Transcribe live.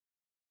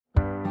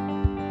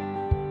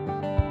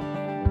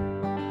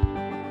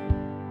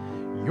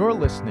You're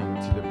listening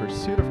to the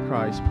Pursuit of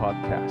Christ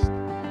podcast,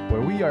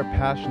 where we are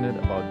passionate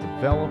about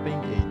developing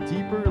a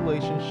deeper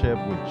relationship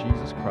with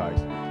Jesus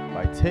Christ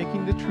by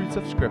taking the truths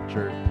of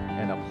Scripture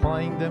and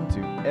applying them to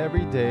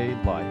everyday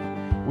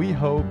life. We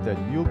hope that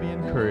you'll be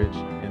encouraged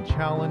and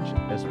challenged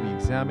as we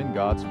examine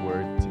God's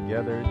Word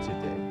together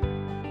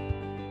today.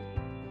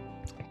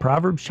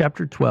 Proverbs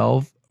chapter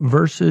 12,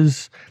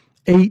 verses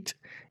 8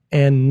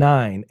 and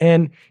 9.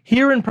 And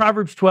here in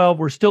Proverbs 12,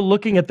 we're still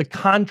looking at the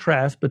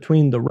contrast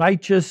between the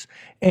righteous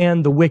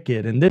and the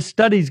wicked. And this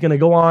study is going to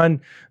go on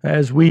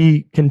as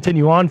we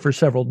continue on for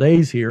several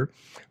days here.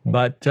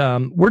 But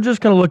we're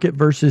just going to look at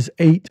verses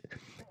 8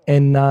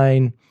 and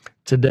 9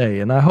 today.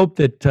 And I hope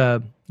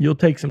that you'll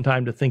take some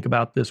time to think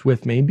about this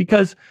with me,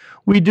 because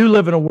we do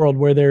live in a world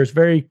where there's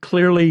very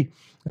clearly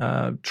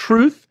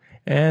truth,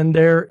 and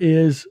there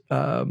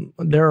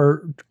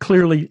are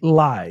clearly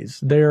lies.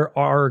 There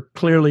are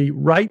clearly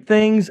right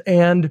things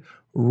and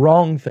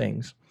wrong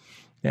things.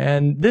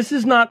 And this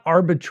is not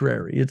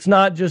arbitrary. It's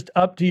not just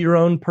up to your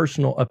own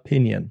personal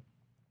opinion.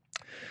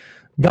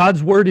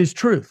 God's word is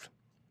truth.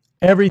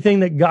 Everything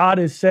that God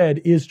has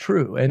said is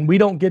true. And we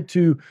don't get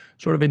to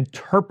sort of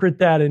interpret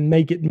that and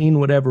make it mean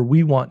whatever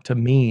we want to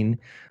mean.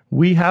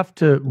 We have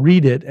to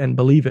read it and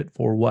believe it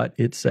for what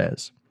it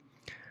says.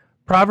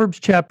 Proverbs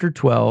chapter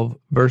 12,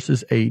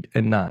 verses 8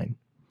 and 9.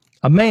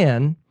 A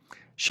man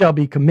shall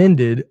be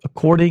commended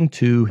according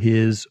to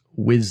his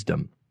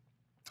wisdom,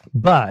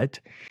 but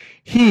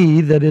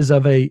he that is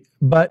of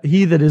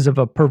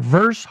a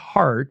perverse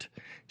heart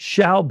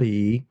shall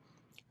be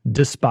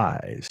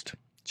despised.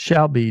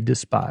 Shall be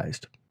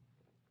despised.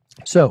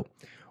 So,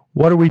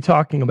 what are we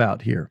talking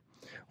about here?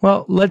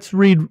 Well, let's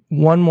read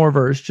one more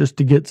verse just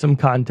to get some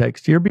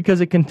context here,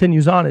 because it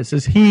continues on. It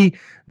says, he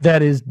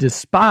that is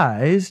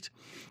despised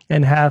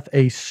and hath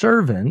a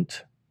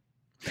servant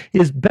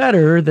is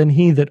better than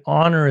he that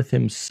honoreth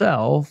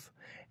himself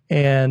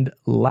and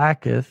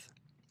lacketh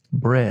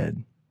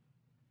bread.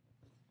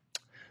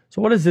 So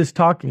what is this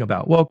talking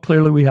about? Well,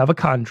 clearly we have a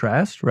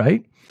contrast,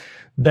 right?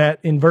 That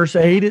in verse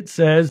 8 it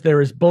says there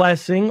is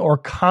blessing or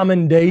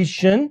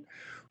commendation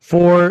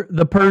for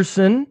the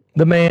person,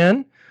 the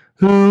man,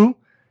 who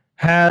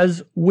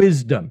has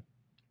wisdom.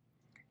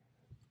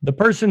 The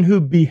person who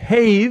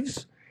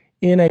behaves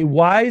in a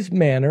wise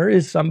manner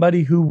is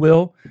somebody who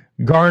will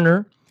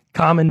garner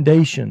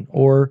commendation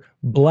or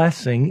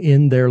blessing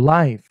in their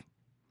life.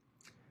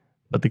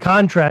 But the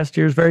contrast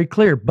here is very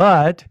clear.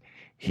 But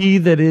he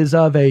that is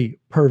of a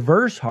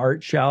perverse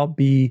heart shall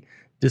be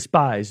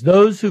despised.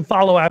 Those who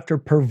follow after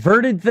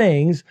perverted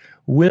things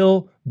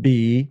will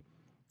be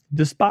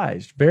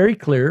despised. Very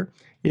clear.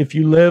 If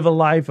you live a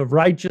life of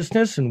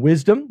righteousness and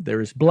wisdom, there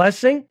is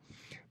blessing.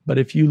 But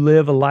if you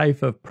live a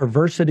life of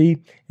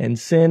perversity and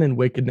sin and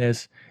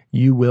wickedness,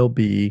 you will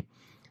be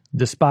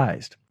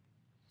despised.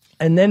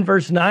 And then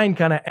verse 9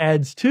 kind of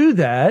adds to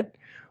that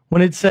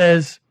when it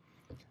says,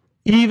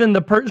 even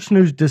the person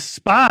who's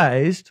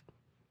despised,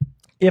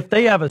 if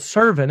they have a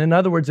servant, in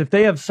other words, if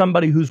they have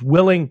somebody who's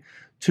willing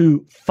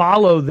to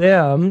follow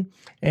them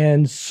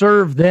and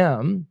serve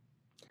them,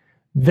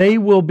 they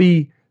will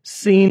be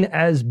seen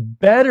as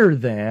better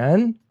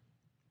than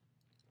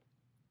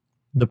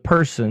the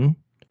person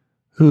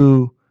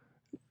who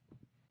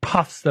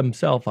puffs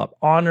themselves up,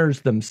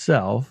 honors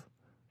themselves,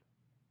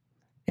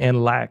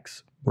 and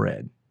lacks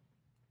bread.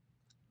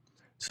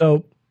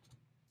 So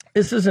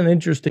this is an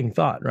interesting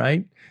thought,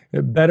 right?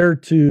 Better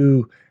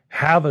to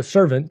have a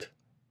servant,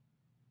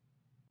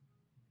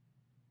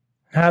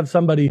 have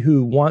somebody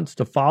who wants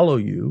to follow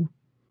you,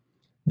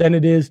 than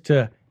it is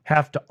to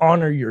have to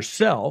honor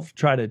yourself,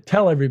 try to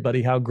tell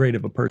everybody how great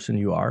of a person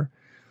you are,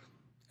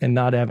 and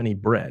not have any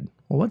bread.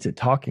 Well, what's it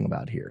talking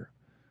about here?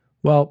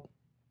 Well,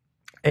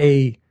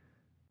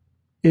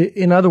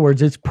 in other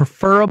words, it's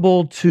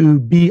preferable to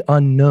be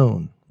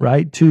unknown,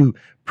 right? To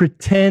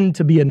pretend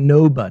to be a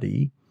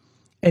nobody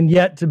and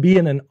yet to be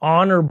in an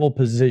honorable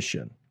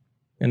position.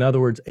 In other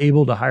words,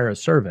 able to hire a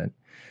servant,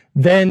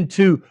 than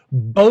to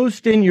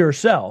boast in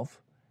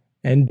yourself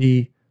and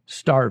be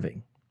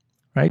starving,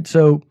 right?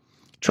 So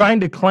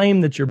trying to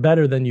claim that you're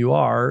better than you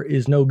are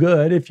is no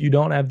good if you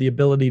don't have the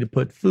ability to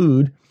put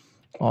food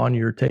on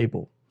your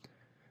table.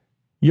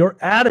 Your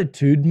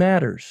attitude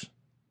matters.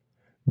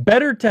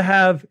 Better to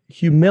have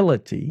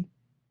humility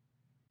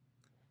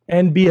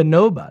and be a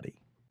nobody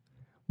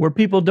where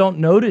people don't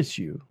notice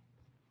you,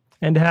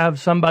 and have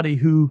somebody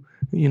who,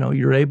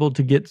 you're able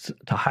to get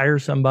to hire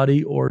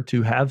somebody or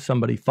to have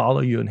somebody follow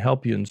you and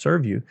help you and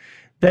serve you,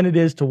 than it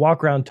is to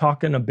walk around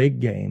talking a big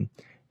game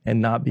and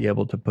not be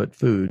able to put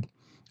food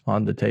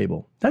on the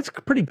table. That's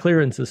pretty clear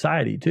in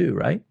society too,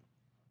 right?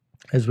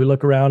 As we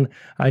look around,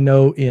 I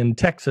know in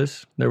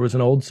Texas, there was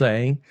an old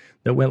saying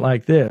that went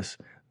like this: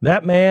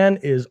 that man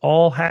is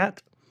all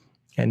hat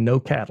and no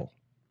cattle.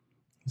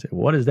 You say,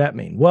 what does that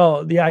mean?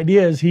 Well, the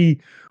idea is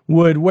he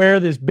would wear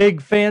this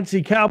big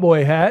fancy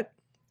cowboy hat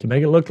to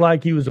make it look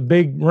like he was a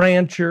big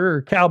rancher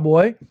or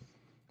cowboy,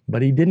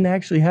 but he didn't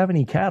actually have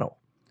any cattle.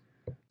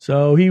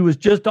 So he was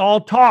just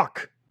all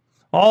talk,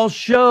 all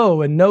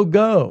show and no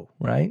go,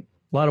 right?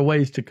 A lot of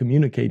ways to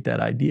communicate that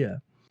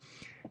idea.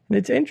 And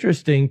it's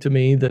interesting to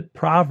me that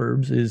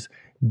Proverbs is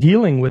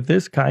dealing with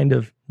this kind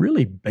of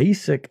really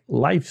basic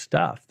life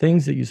stuff,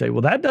 things that you say,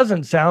 well, that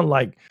doesn't sound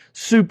like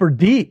super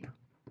deep.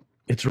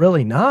 It's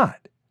really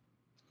not.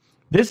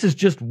 This is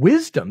just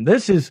wisdom.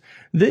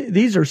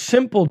 These are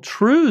simple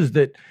truths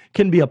that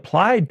can be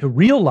applied to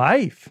real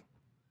life.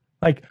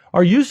 Like,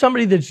 are you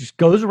somebody that just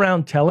goes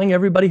around telling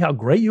everybody how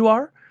great you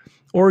are?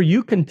 Or are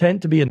you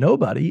content to be a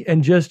nobody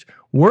and just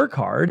work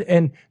hard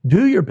and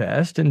do your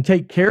best and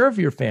take care of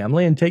your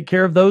family and take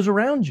care of those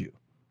around you?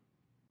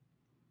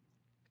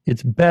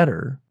 It's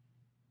better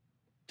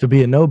to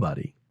be a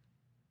nobody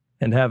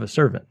and have a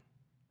servant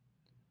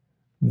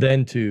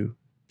than to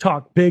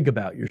talk big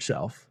about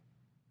yourself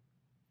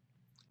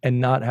and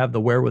not have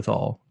the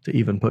wherewithal to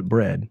even put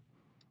bread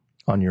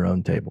on your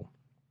own table.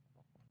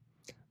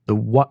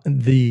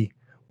 The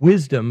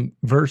wisdom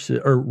versus,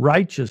 or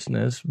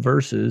righteousness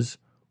versus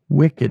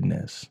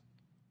wickedness.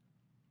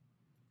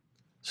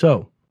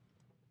 So,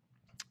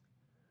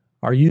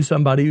 are you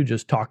somebody who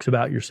just talks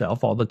about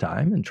yourself all the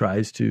time and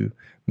tries to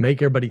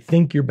make everybody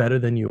think you're better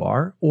than you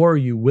are? Or are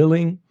you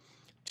willing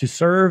to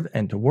serve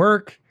and to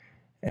work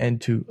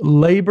and to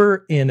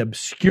labor in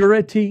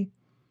obscurity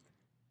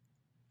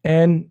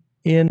and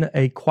in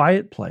a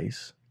quiet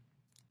place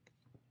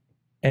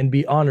and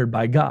be honored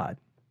by God?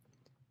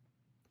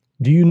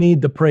 Do you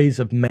need the praise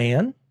of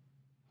man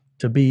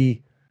to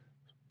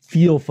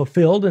feel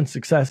fulfilled and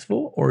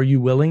successful? Or are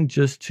you willing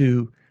just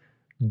to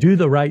do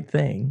the right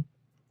thing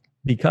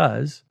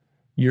because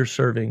you're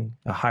serving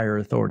a higher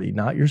authority,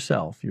 not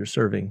yourself? You're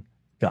serving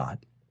God.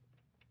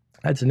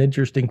 That's an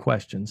interesting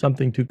question,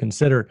 something to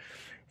consider,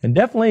 and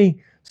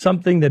definitely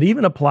something that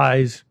even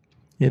applies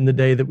in the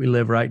day that we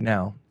live right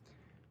now.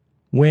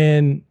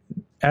 When,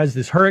 as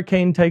this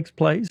hurricane takes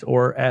place,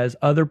 or as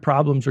other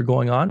problems are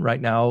going on right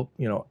now,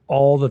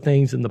 all the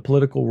things in the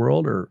political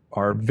world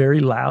are very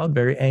loud,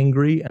 very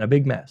angry, and a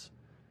big mess.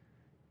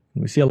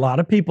 And we see a lot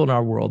of people in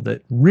our world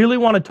that really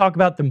want to talk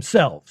about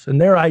themselves and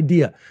their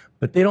idea,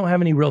 but they don't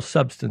have any real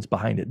substance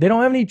behind it. They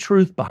don't have any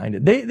truth behind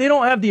it. They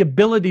don't have the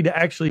ability to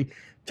actually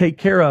take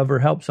care of or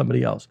help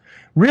somebody else.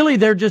 Really,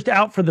 they're just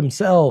out for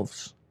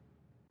themselves.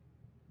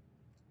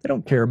 They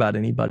don't care about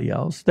anybody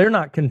else. They're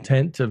not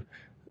content to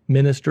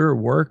minister or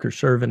work or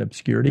serve in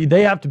obscurity.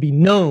 They have to be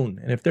known.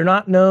 And if they're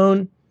not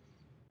known,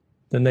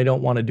 then they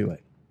don't want to do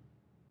it.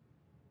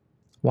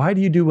 Why do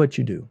you do what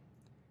you do?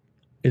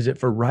 Is it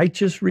for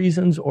righteous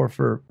reasons or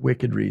for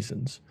wicked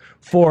reasons?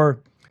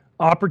 For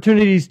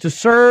opportunities to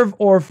serve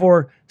or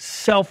for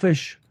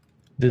selfish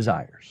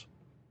desires?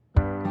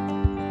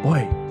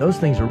 Boy, those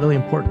things are really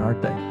important,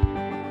 aren't they?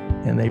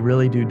 And they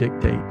really do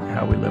dictate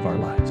how we live our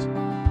lives.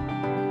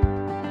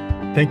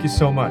 Thank you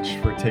so much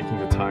for taking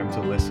the time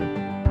to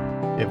listen.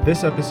 If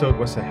this episode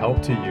was a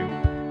help to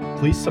you,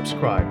 please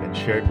subscribe and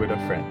share it with a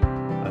friend.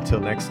 Until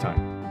next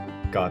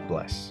time, God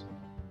bless.